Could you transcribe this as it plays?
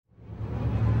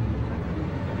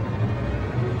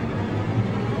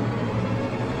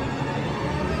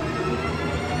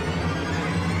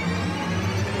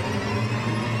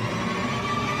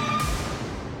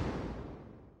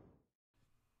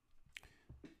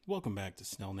Welcome back to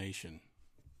Snell Nation.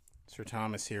 Sir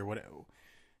Thomas here. What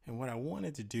I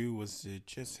wanted to do was to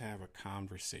just have a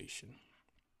conversation.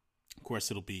 Of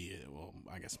course, it'll be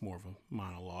I guess more of a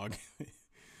monologue.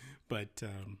 but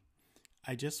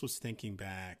I just was thinking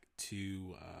back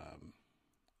to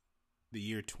the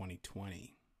year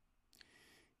 2020,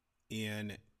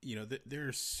 and there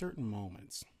are certain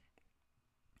moments,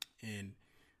 and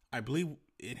I believe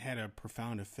it had a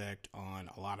profound effect on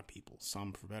a lot of people.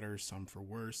 Some for better, some for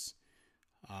worse.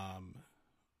 Um,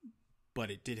 but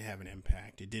it did have an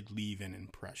impact. It did leave an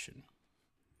impression.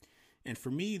 And for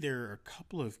me, there are a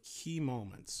couple of key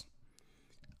moments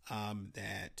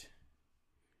that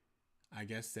I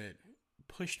guess that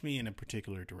pushed me in a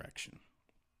particular direction.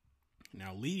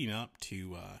 Now, leading up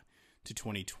to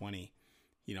 2020,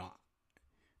 you know,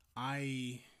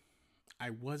 I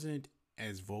wasn't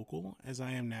as vocal as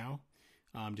I am now,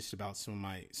 just about some of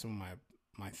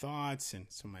my thoughts and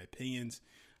some of my opinions.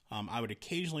 I would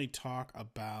occasionally talk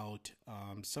about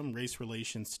some race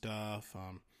relation stuff,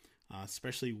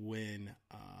 especially when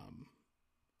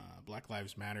Black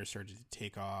Lives Matter started to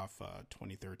take off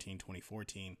 2013,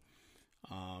 2014.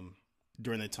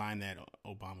 During the time that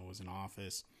Obama was in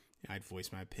office, I'd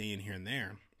voice my opinion here and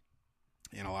there.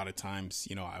 And a lot of times,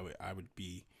 I would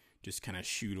be just kind of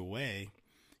shooed away,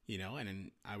 and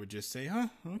then I would just say,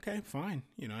 okay, fine,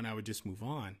 and I would just move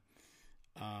on.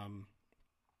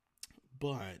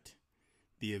 But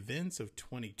the events of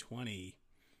 2020,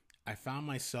 I found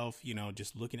myself,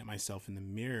 just looking at myself in the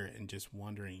mirror and just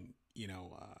wondering,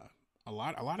 a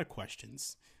lot of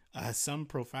questions, some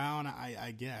profound,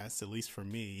 I guess, at least for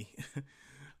me.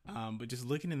 But just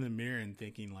looking in the mirror and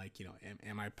thinking, like,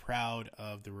 am I proud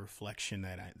of the reflection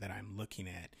that I'm looking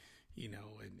at,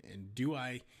 and do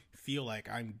I feel like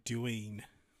I'm doing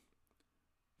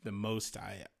the most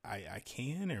I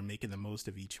can, or making the most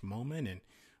of each moment, and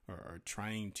or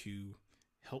trying to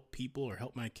help people or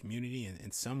help my community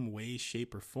in some way,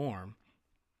 shape, or form.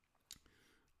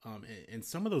 And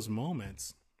some of those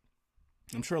moments,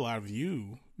 I'm sure a lot of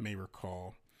you may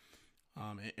recall.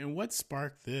 And what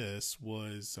sparked this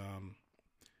was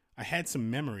I had some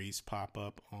memories pop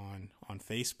up on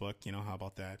Facebook. How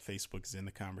about that? Facebook is in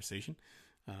the conversation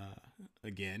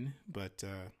again. But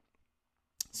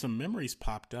some memories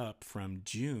popped up from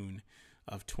June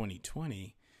of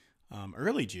 2020,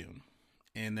 early June.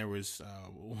 And there was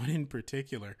one in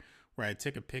particular where I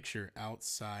took a picture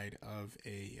outside of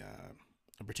a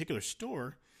particular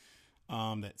store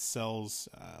that sells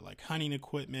like hunting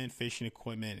equipment, fishing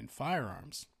equipment, and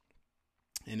firearms.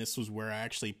 And this was where I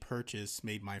actually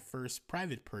made my first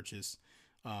private purchase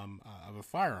of a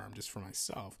firearm just for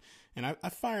myself. And I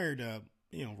fired,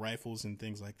 rifles and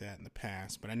things like that in the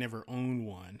past, but I never owned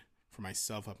one for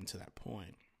myself up until that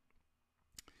point.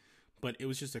 But it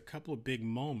was just a couple of big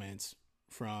moments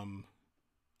from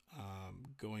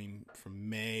going from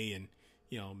May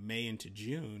into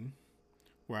June,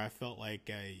 where I felt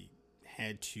like I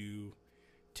had to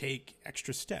take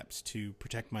extra steps to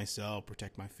protect myself,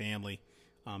 protect my family,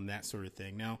 that sort of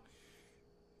thing. Now,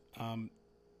 I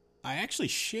actually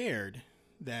shared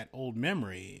that old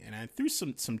memory, and I threw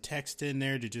some text in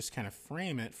there to just kind of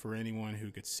frame it for anyone who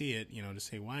could see it, to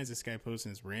say, why is this guy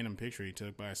posting this random picture he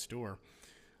took by a store?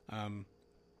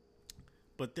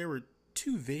 But there were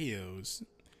two videos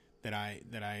that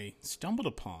I stumbled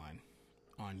upon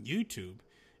on YouTube.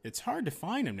 It's hard to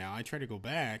find them now. I try to go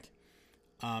back,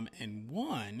 and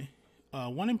one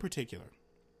in particular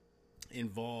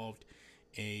involved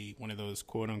one of those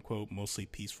quote unquote mostly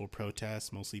peaceful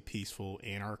protests, mostly peaceful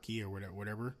anarchy or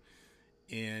whatever,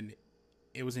 and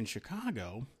it was in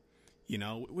Chicago.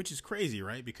 Which is crazy,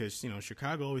 right? Because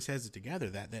Chicago always has it together.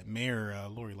 That mayor,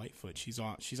 Lori Lightfoot, she's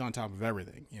on top of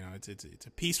everything. It's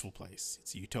a peaceful place.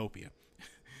 It's a utopia.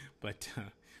 but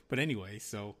anyway,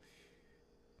 so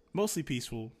mostly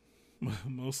peaceful,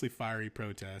 mostly fiery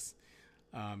protests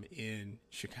in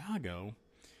Chicago,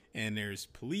 and there's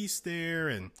police there,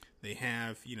 and they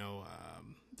have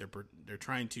they're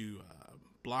trying to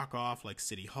block off like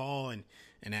City Hall and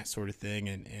that sort of thing,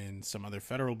 and some other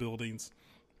federal buildings.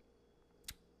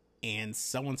 And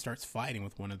someone starts fighting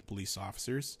with one of the police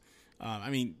officers.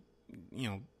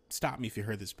 Stop me if you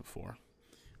heard this before.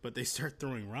 But they start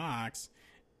throwing rocks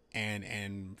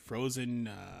and frozen.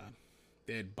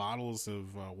 They had bottles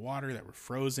of water that were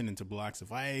frozen into blocks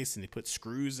of ice, and they put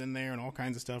screws in there and all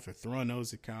kinds of stuff. They're throwing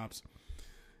those at cops.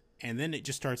 And then it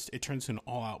turns into an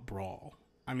all-out brawl.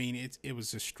 I mean, it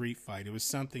was a street fight. It was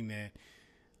something that,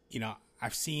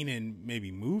 I've seen in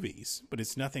maybe movies, but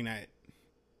it's nothing that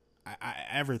I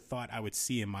ever thought I would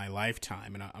see in my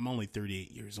lifetime, and I'm only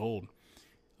 38 years old.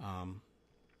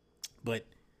 But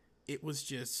it was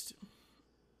just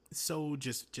so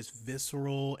just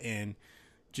visceral, and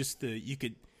just the you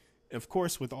could, of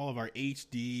course, with all of our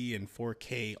HD and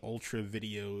 4K ultra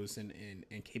videos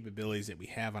and capabilities that we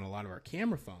have on a lot of our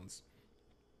camera phones,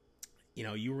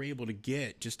 you were able to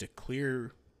get just a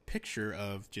clear picture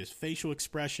of just facial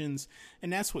expressions,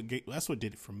 and that's what did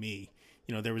it for me.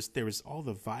 There was all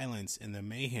the violence and the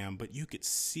mayhem, but you could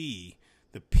see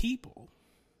the people,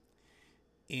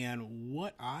 and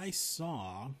what I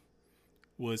saw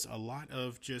was a lot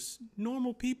of just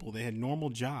normal people. They had normal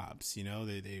jobs.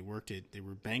 They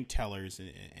were bank tellers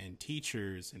and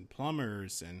teachers and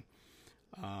plumbers, and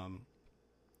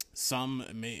some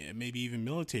maybe even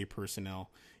military personnel.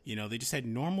 They just had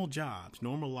normal jobs,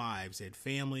 normal lives. They had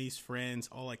families, friends,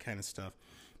 all that kind of stuff.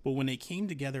 But when they came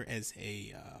together as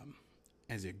a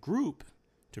group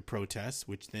to protest,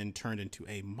 which then turned into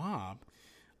a mob,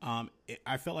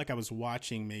 I felt like I was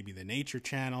watching maybe the Nature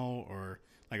Channel, or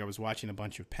like I was watching a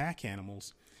bunch of pack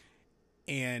animals.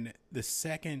 And the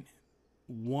second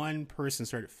one person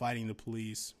started fighting the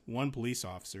police, one police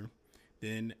officer,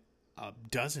 then a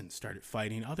dozen started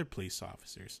fighting other police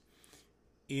officers.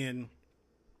 And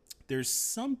there's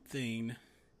something,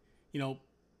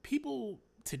 people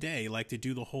today like to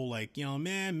do the whole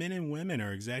man, men and women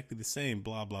are exactly the same,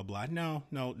 blah, blah, blah. No,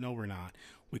 we're not.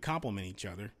 We complement each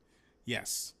other.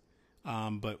 Yes.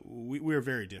 But we're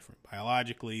very different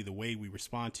biologically, the way we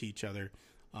respond to each other,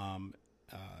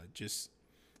 just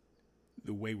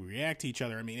the way we react to each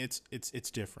other. I mean,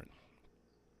 it's different.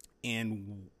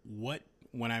 And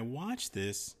when I watched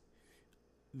this,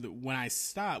 when I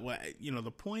stopped,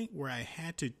 the point where I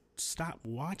had to stop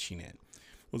watching it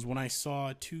was when I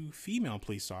saw two female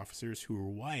police officers who were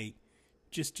white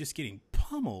just getting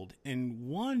pummeled, and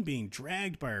one being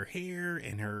dragged by her hair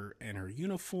and her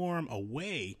uniform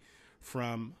away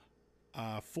from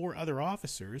 4 other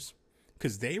officers,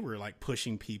 because they were like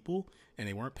pushing people and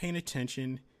they weren't paying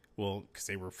attention. Well, because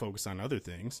they were focused on other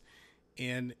things,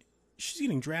 and she's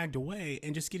getting dragged away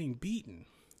and just getting beaten.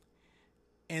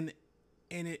 And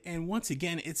once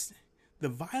again, it's the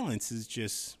violence is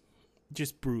just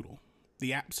brutal,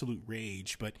 the absolute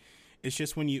rage. But it's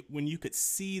just when you could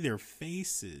see their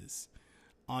faces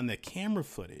on the camera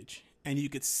footage, and you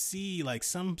could see like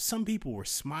some people were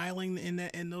smiling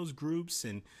in those groups,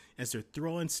 and as they're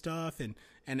throwing stuff,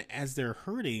 and as they're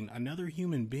hurting another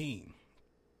human being,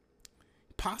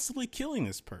 possibly killing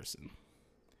this person,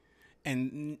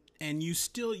 and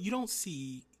you don't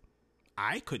see.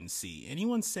 I couldn't see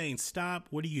anyone saying, "Stop!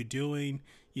 What are you doing?"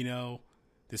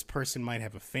 This person might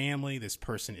have a family. This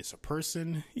person is a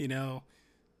person.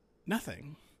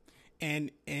 Nothing.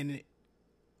 And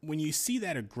when you see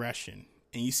that aggression,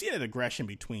 and you see that aggression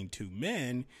between two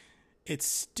men, it's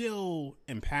still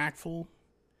impactful,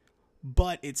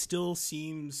 but it still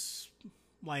seems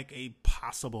like a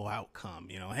possible outcome.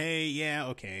 Hey, yeah,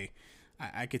 okay,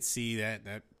 I could see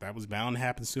that was bound to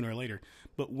happen sooner or later.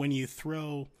 But when you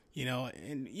throw,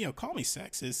 call me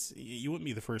sexist, you wouldn't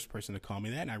be the first person to call me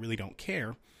that, and I really don't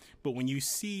care. But when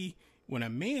a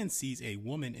man sees a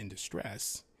woman in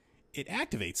distress, it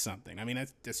activates something. I mean,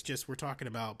 that's just, we're talking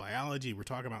about biology. We're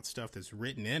talking about stuff that's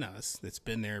written in us, that's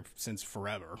been there since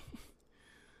forever.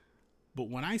 But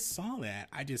when I saw that,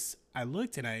 I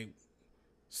looked and I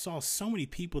saw so many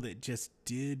people that just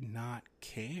did not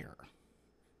care.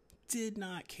 Did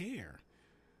not care.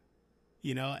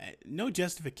 No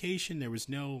justification. There was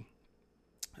no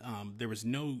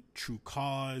true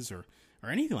cause or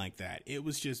anything like that. It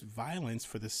was just violence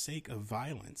for the sake of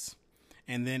violence,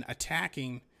 and then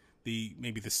attacking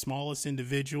maybe the smallest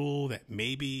individual that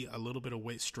may be a little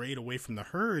bit strayed away from the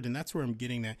herd. And that's where I'm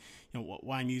getting that,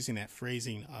 why I'm using that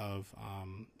phrasing of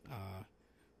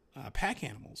pack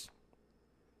animals.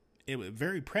 It was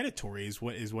very predatory is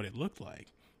what it looked like.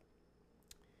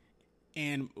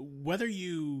 And whether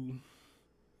you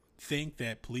think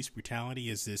that police brutality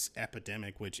is this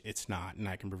epidemic, which it's not, and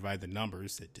I can provide the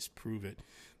numbers that disprove it,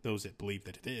 those that believe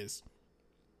that it is.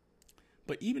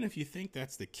 But even if you think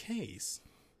that's the case,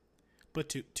 but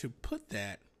to put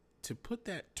that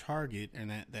target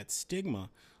and that stigma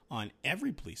on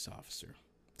every police officer,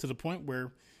 to the point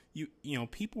where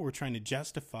people were trying to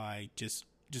justify just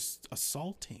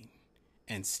assaulting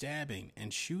and stabbing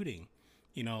and shooting,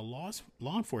 law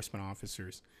enforcement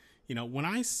officers. When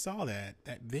I saw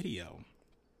that video,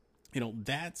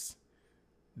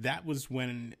 that was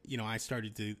when, I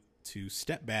started to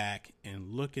step back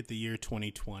and look at the year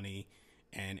 2020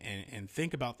 and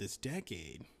think about this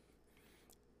decade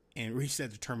and reach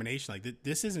that determination. Like,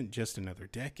 this isn't just another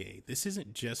decade. This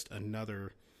isn't just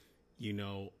another,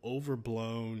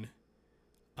 overblown,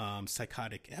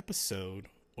 psychotic episode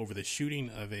over the shooting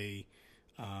of a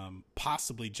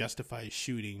possibly justify a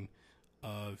shooting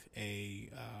of a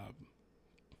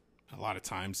lot of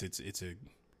times it's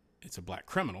a black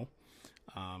criminal,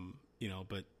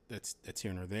 but that's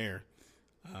here nor there.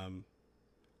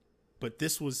 But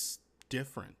this was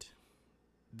different.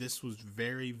 This was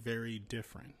very, very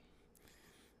different.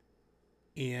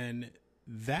 And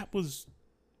that was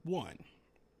one.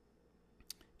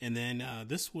 And then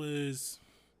this was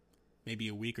maybe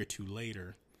a week or two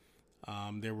later.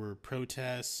 There were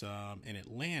protests in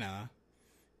Atlanta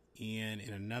and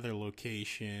in another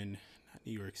location, not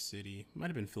New York City, might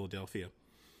have been Philadelphia.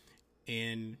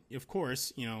 And of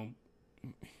course,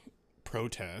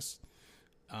 protests,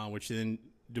 which then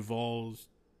devolves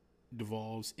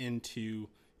into,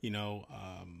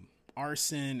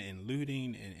 arson and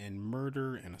looting and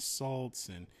murder and assaults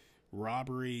and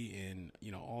robbery and,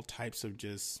 all types of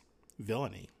just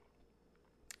villainy.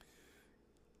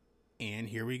 And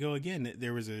here we go again.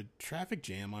 There was a traffic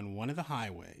jam on one of the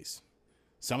highways.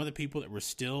 Some of the people that were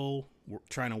still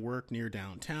trying to work near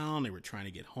downtown, they were trying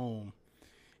to get home,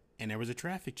 and there was a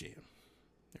traffic jam.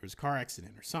 There was a car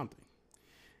accident or something.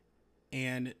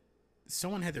 And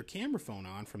someone had their camera phone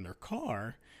on from their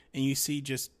car, and you see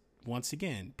just, once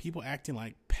again, people acting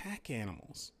like pack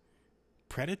animals,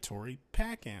 predatory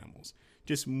pack animals,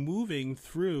 just moving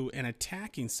through and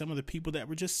attacking some of the people that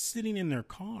were just sitting in their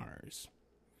cars.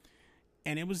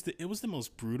 And it was the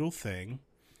most brutal thing.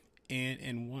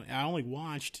 And I only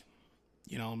watched,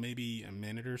 maybe a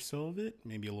minute or so of it,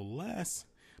 maybe a little less,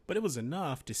 but it was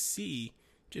enough to see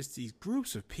just these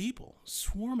groups of people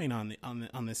swarming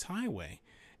on this highway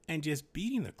and just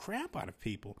beating the crap out of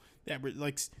people that were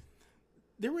like.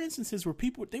 There were instances where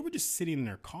they were just sitting in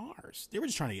their cars. They were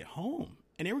just trying to get home,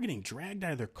 and they were getting dragged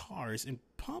out of their cars and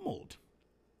pummeled.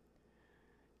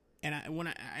 And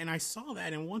I saw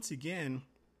that, and once again,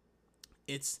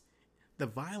 the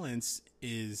violence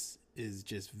is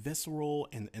just visceral,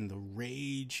 and the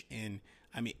rage, and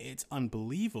I mean, it's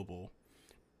unbelievable.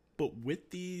 But with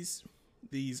these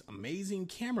amazing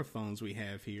camera phones we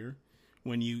have here,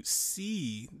 when you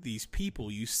see these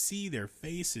people, you see their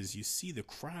faces, you see the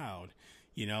crowd.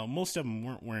 Most of them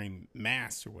weren't wearing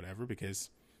masks or whatever because,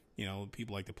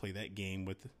 people like to play that game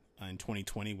with in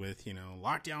 2020 with,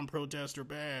 lockdown protests are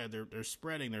bad. They're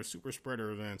spreading. They're super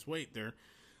spreader events. Wait,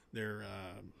 they're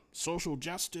social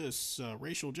justice,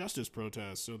 racial justice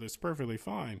protests. So that's perfectly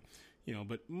fine,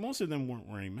 but most of them weren't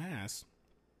wearing masks.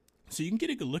 So you can get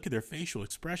a good look at their facial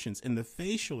expressions, and the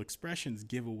facial expressions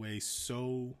give away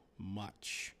so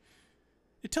much.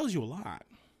 It tells you a lot.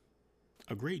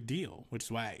 A great deal, which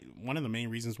is why one of the main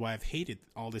reasons why I've hated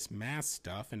all this mask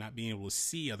stuff and not being able to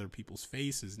see other people's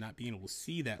faces, not being able to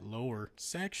see that lower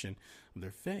section of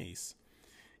their face.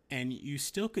 And you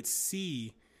still could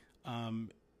see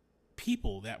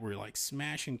people that were like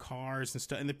smashing cars and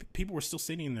stuff, and the people were still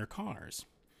sitting in their cars,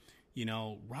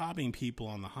 robbing people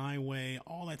on the highway.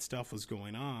 All that stuff was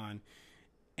going on,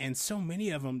 and so many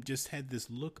of them just had this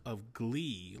look of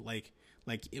glee, like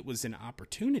it was an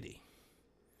opportunity.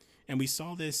 And we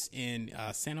saw this in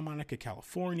Santa Monica,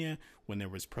 California, when there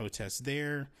was protests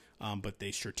there, but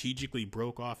they strategically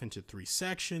broke off into 3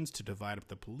 sections to divide up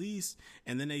the police,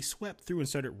 and then they swept through and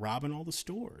started robbing all the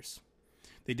stores.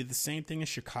 They did the same thing in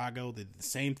Chicago. They did the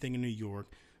same thing in New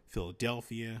York,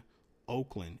 Philadelphia,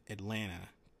 Oakland, Atlanta,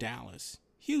 Dallas,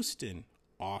 Houston,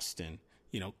 Austin,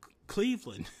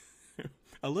 Cleveland.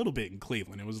 A little bit in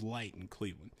Cleveland. It was light in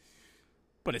Cleveland,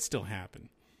 but it still happened.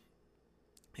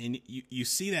 And you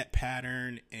see that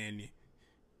pattern, and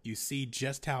you see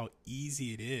just how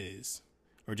easy it is,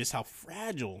 or just how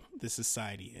fragile this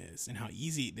society is, and how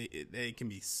easy they can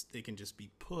be. They can just be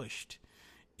pushed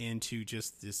into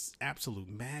just this absolute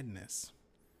madness.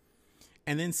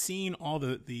 And then seeing all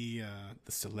the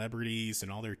celebrities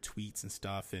and all their tweets and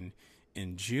stuff in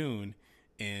June,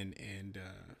 and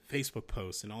Facebook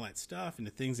posts and all that stuff, and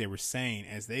the things they were saying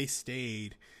as they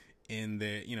stayed in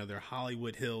their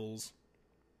Hollywood Hills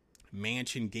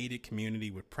mansion gated community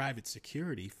with private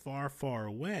security far, far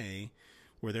away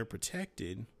where they're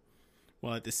protected.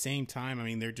 Well, at the same time, I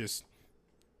mean, they're just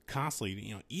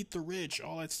constantly, eat the rich,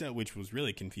 all that stuff, which was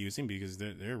really confusing because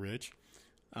they're rich.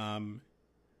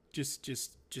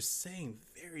 Just saying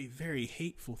very, very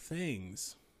hateful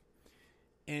things.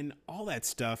 And all that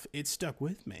stuff, it stuck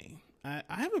with me. I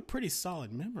have a pretty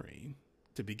solid memory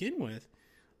to begin with,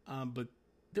 but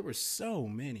there were so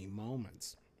many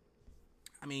moments.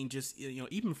 I mean, just,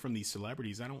 even from these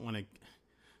celebrities, I don't want to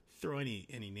throw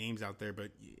any names out there, but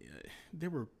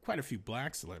there were quite a few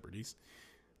black celebrities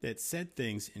that said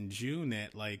things in June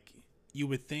that, like, you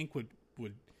would think would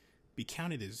be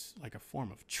counted as like a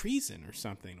form of treason or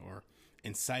something, or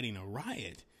inciting a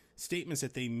riot, statements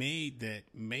that they made that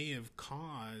may have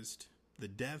caused the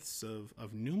deaths of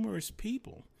numerous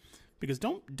people. Because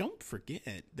don't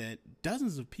forget that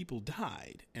dozens of people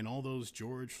died in all those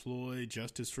George Floyd,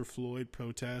 Justice for Floyd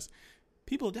protests.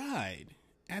 People died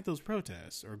at those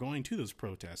protests, or going to those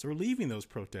protests, or leaving those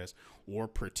protests, or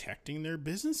protecting their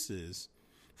businesses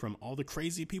from all the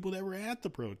crazy people that were at the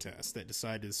protests that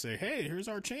decided to say, hey, here's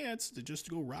our chance to just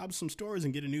go rob some stores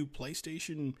and get a new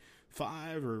PlayStation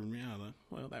 5, or,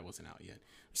 well, that wasn't out yet,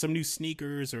 some new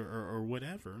sneakers or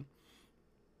whatever.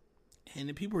 And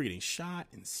then people were getting shot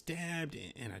and stabbed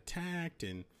and attacked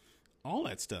and all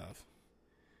that stuff,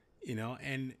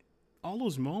 and all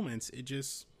those moments, it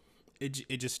just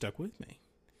stuck with me.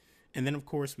 And then, of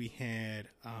course, we had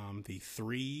the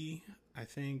 3, I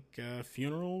think,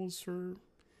 funerals for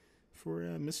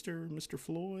Mr.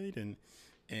 Floyd,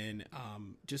 and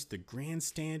just the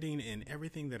grandstanding and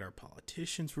everything that our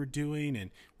politicians were doing.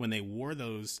 And when they wore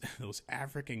those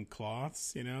African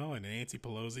cloths, and Nancy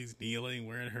Pelosi's kneeling,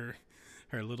 wearing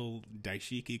her little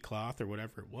dashiki cloth or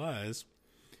whatever it was,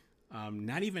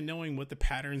 not even knowing what the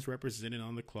patterns represented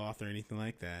on the cloth or anything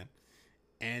like that.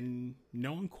 And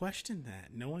no one questioned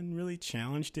that. No one really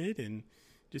challenged it and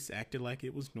just acted like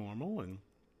it was normal. And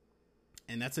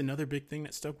that's another big thing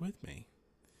that stuck with me.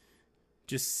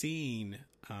 Just seeing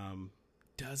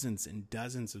dozens and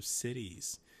dozens of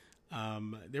cities.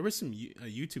 There were some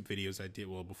YouTube videos I did,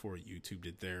 before YouTube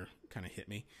did their kind of hit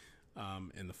me,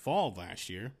 in the fall of last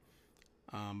year.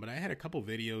 But I had a couple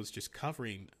videos just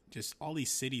covering just all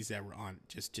these cities that were on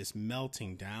just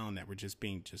melting down, that were just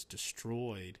being just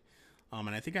destroyed.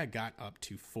 And I think I got up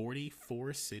to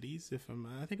 44 cities, I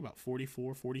think about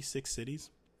 44, 46 cities.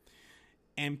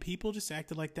 And people just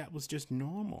acted like that was just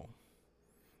normal.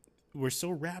 We're so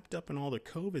wrapped up in all the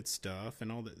COVID stuff and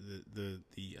all the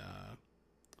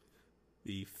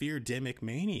fear-demic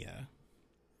mania,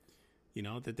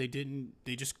 that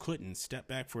they just couldn't step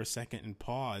back for a second and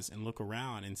pause and look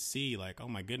around and see, like, oh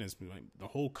my goodness, the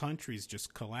whole country's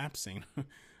just collapsing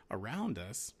around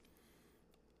us,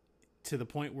 to the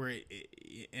point where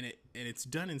it's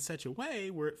done in such a way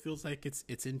where it feels like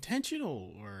it's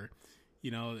intentional, or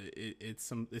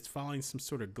it's following some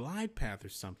sort of glide path or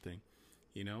something.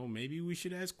 Maybe we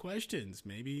should ask questions.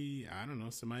 Maybe, I don't know,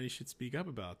 somebody should speak up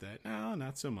about that. No,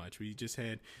 not so much. We just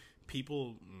had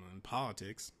people in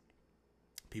politics,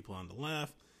 people on the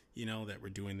left, that were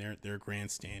doing their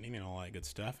grandstanding and all that good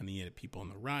stuff. And then you had people on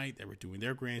the right that were doing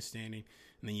their grandstanding.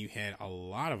 And then you had a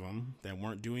lot of them that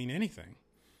weren't doing anything.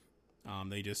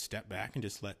 They just stepped back and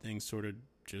just let things sort of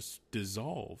just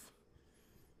dissolve.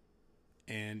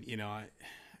 And,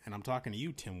 I'm talking to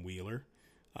you, Tim Wheeler,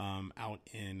 out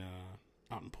in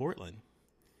Portland.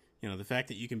 The fact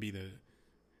that you can be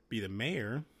the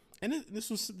mayor, and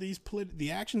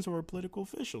the actions of our political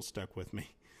officials stuck with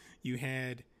me. You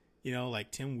had,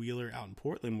 like Tim Wheeler out in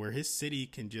Portland, where his city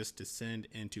can just descend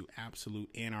into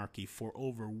absolute anarchy for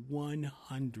over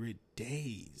 100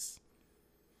 days.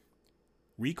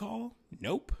 Recall?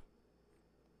 Nope.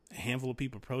 A handful of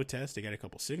people protest. They got a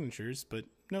couple signatures, but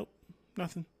nope,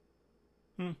 nothing.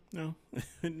 No,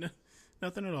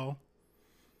 nothing at all.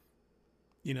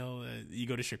 You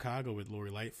go to Chicago with Lori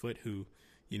Lightfoot, who,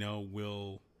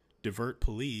 will divert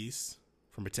police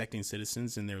from protecting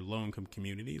citizens in their low-income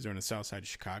communities or in the south side of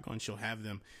Chicago, and she'll have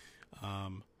them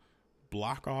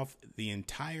block off the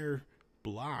entire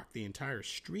block, the entire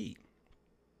street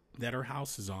that her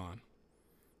house is on.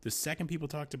 The second people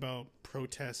talked about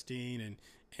protesting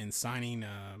and signing,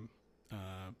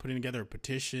 putting together a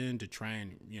petition to try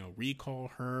and, recall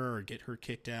her or get her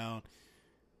kicked out,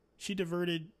 she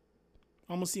diverted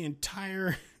almost the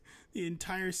entire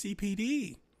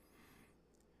CPD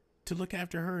to look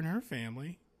after her and her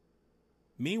family.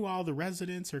 Meanwhile, the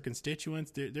residents, her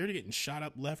constituents, they're getting shot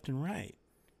up left and right.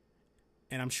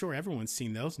 And I'm sure everyone's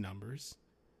seen those numbers.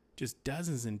 Just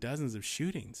dozens and dozens of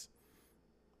shootings.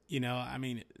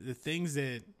 The things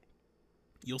that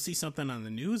you'll see something on the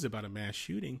news about a mass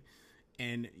shooting,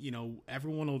 and,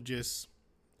 everyone will just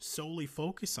solely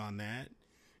focus on that.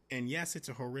 And yes, it's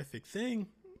a horrific thing.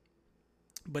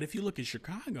 But if you look at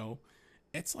Chicago,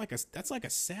 that's like a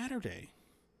Saturday.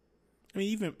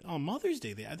 Even on Mother's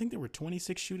Day, I think there were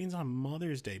 26 shootings on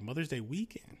Mother's Day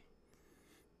weekend.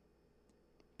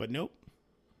 But nope,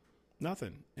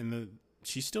 nothing. And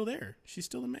she's still there. She's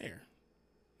still the mayor.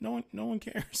 No one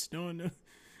cares. No one.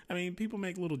 People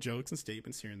make little jokes and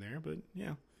statements here and there, but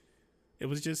yeah, it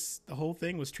was just, the whole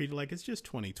thing was treated like it's just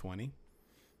 2020.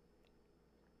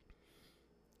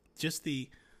 Just the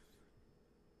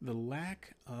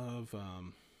lack of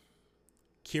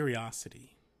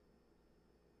curiosity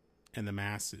in the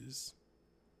masses.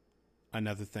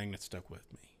 Another thing that stuck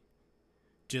with me.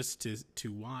 just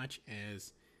to watch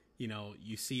as, you know,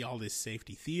 you see all this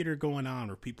safety theater going on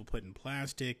where people putting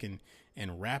plastic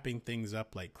and wrapping things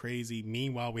up like crazy.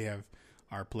 Meanwhile, we have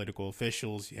our political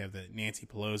officials. You have the Nancy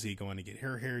Pelosi going to get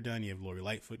her hair done. You have Lori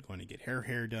Lightfoot going to get her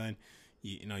hair done.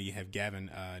 You know, you have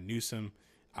Gavin Newsom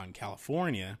out in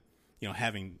California, you know,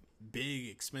 having big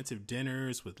expensive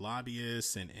dinners with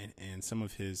lobbyists and some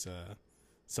of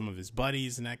his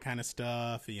buddies and that kind of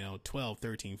stuff, you know, 12,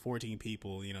 13, 14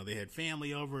 people, you know, they had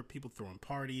family over, people throwing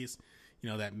parties, you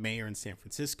know, that mayor in San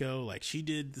Francisco, like she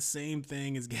did the same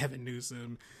thing as Gavin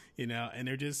Newsom, you know, and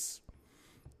they're just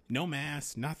no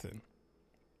mask, nothing.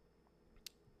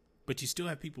 But you still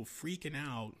have people freaking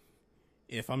out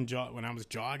if when I was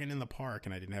jogging in the park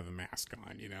and I didn't have a mask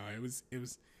on, you know, it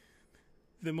was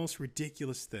the most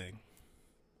ridiculous thing.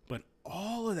 But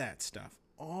all of that stuff,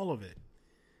 all of it,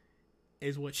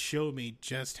 is what showed me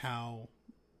just how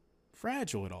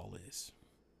fragile it all is.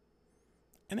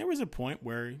 And there was a point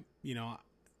where, you know,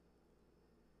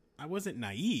 I wasn't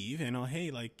naive, you know,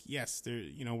 hey, like, yes,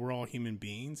 you know, we're all human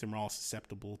beings and we're all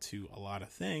susceptible to a lot of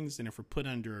things. And if we're put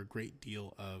under a great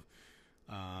deal of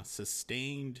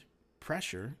sustained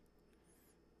pressure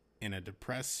in a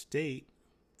depressed state,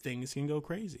 things can go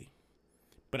crazy.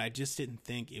 But I just didn't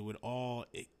think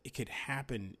it could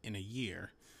happen in a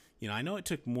year. You know, I know it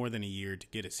took more than a year to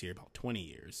get us here, about 20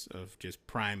 years of just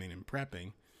priming and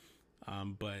prepping.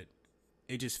 But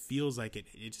it just feels like it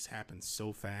just happened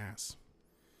so fast.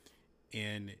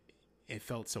 And it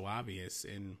felt so obvious.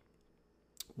 And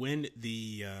when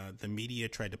the media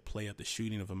tried to play up the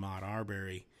shooting of Ahmaud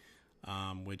Arbery,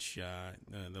 which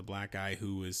the black guy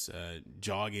who was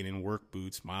jogging in work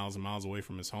boots miles and miles away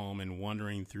from his home and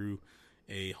wandering through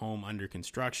a home under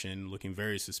construction, looking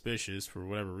very suspicious for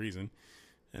whatever reason.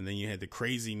 And then you had the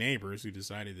crazy neighbors who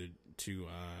decided to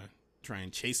try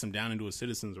and chase him down into a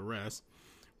citizen's arrest.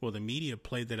 Well, the media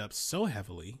played that up so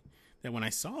heavily that when I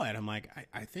saw it, I'm like,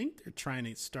 I think they're trying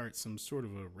to start some sort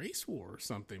of a race war or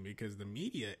something, because the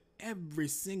media, every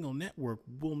single network,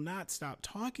 will not stop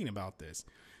talking about this.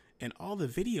 And all the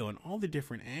video and all the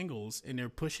different angles, and they're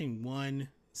pushing one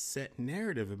set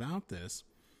narrative about this.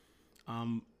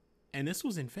 And this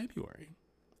was in February.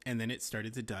 And then it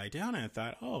started to die down, and I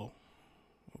thought, oh,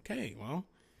 okay, well,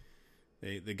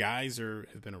 the guys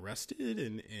have been arrested,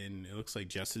 and it looks like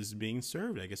justice is being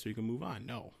served. I guess we can move on.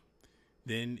 No.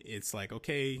 Then it's like,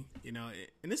 okay, you know,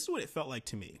 and this is what it felt like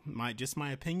to me. My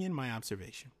opinion, my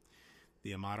observation.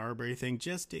 The Ahmaud Arbery thing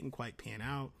just didn't quite pan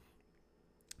out.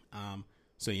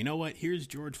 So you know what? Here's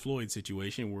George Floyd's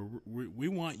situation where we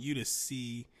want you to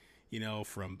see, you know,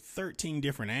 from 13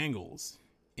 different angles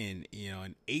in, you know,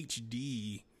 an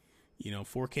HD, you know,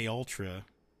 4K Ultra,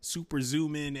 super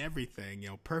zoom in, everything, you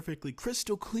know, perfectly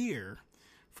crystal clear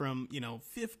from, you know,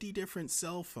 50 different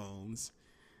cell phones,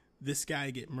 this guy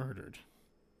get murdered.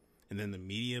 And then the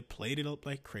media played it up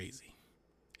like crazy.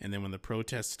 And then when the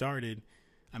protests started,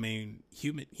 I mean,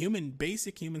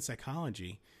 basic human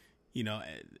psychology, you know,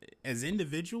 as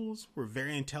individuals, we're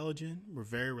very intelligent, we're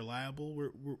very reliable,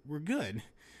 we're good.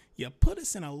 You put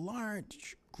us in a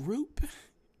large group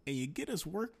and you get us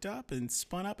worked up and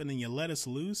spun up, and then you let us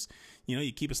loose. You know,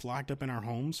 you keep us locked up in our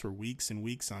homes for weeks and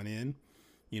weeks on end,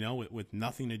 you know, with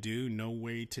nothing to do, no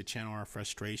way to channel our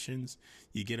frustrations.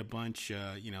 You get a bunch,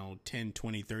 you know, 10,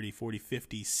 20, 30, 40,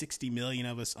 50, 60 million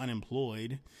of us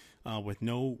unemployed with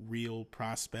no real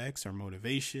prospects or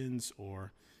motivations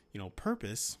or, you know,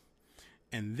 purpose.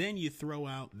 And then you throw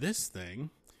out this thing,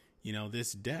 you know,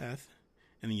 this death,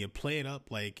 and then you play it up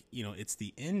like, you know, it's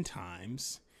the end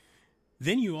times.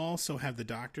 Then you also have the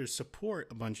doctors support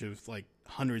a bunch of like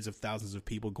hundreds of thousands of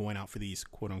people going out for these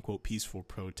quote unquote peaceful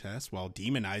protests while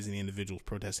demonizing the individuals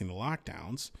protesting the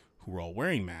lockdowns who were all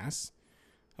wearing masks,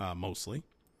 mostly.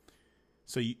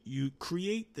 So you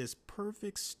create this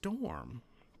perfect storm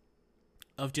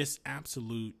of just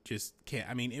absolute,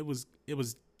 I mean, it was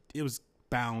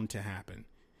bound to happen.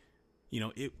 You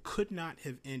know, it could not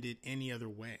have ended any other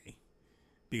way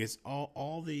because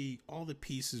all the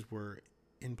pieces were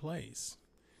in place.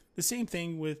 The same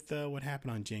thing with what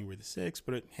happened on January the 6th,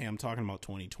 but hey, I'm talking about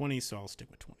 2020, so I'll stick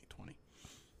with 2020.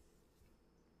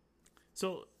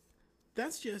 So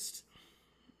that's just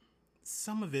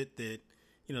some of it that,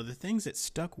 you know, the things that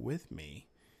stuck with me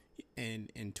in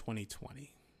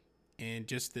 2020. And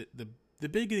just the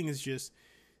big thing is just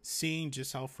seeing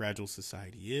just how fragile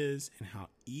society is and how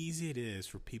easy it is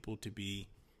for people to be,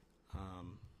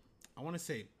 I want to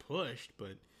say pushed,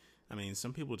 but I mean,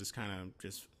 some people just kind of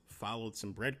just followed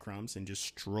some breadcrumbs and just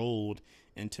strolled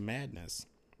into madness.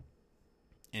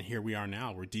 And here we are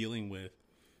now. We're dealing with,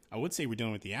 I would say we're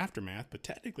dealing with the aftermath, but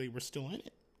technically we're still in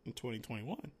it in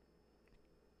 2021.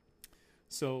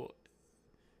 So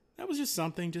that was just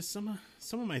something, just some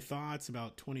of my thoughts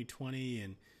about 2020,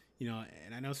 and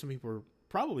and I know some people are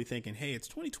probably thinking, "Hey, it's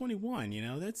 2021.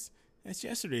 That's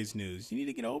yesterday's news. You need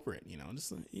to get over it.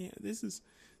 Just this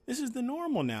is the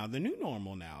normal now, the new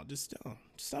normal now. Just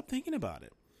stop thinking about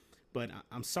it." But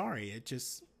I'm sorry,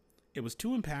 it was too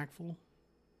impactful.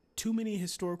 Too many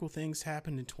historical things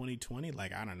happened in 2020.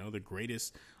 Like, I don't know, the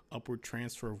greatest upward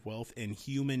transfer of wealth in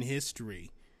human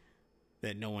history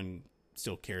that no one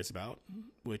still cares about,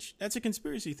 which that's a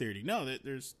conspiracy theory. No, that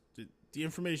there's the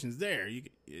information's there.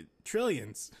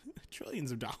 Trillions,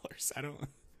 trillions of dollars. I don't.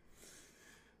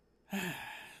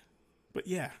 But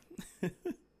yeah,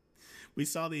 we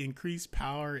saw the increased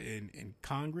power in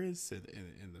Congress and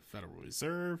in the Federal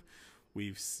Reserve.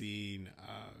 We've seen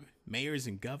mayors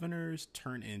and governors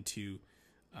turn into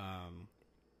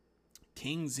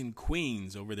kings and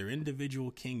queens over their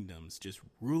individual kingdoms, just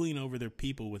ruling over their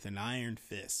people with an iron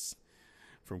fist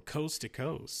from coast to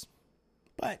coast.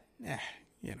 But,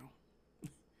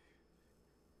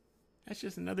 that's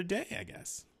just another day, I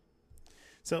guess.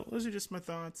 So those are just my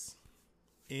thoughts.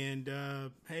 And,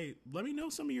 hey, let me know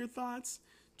some of your thoughts.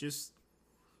 Just,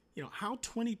 how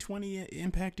 2020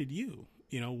 impacted you.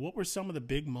 What were some of the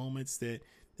big moments that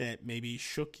maybe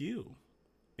shook you?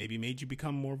 Maybe made you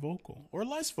become more vocal or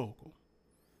less vocal?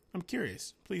 I'm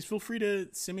curious. Please feel free to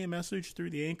send me a message through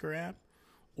the Anchor app,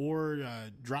 or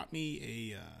drop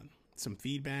me some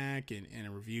feedback and a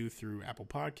review through Apple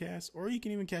Podcasts, or you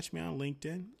can even catch me on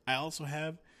LinkedIn. I also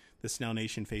have the Snell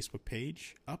Nation Facebook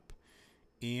page up,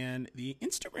 and the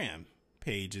Instagram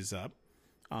page is up.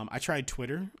 I tried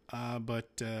Twitter,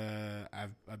 but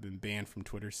I've been banned from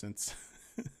Twitter since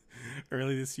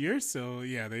early this year. So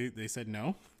yeah, they said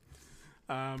no.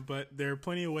 But there are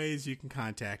plenty of ways you can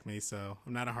contact me, so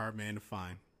I'm not a hard man to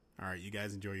find. All right, you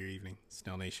guys enjoy your evening.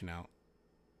 Snell Nation out.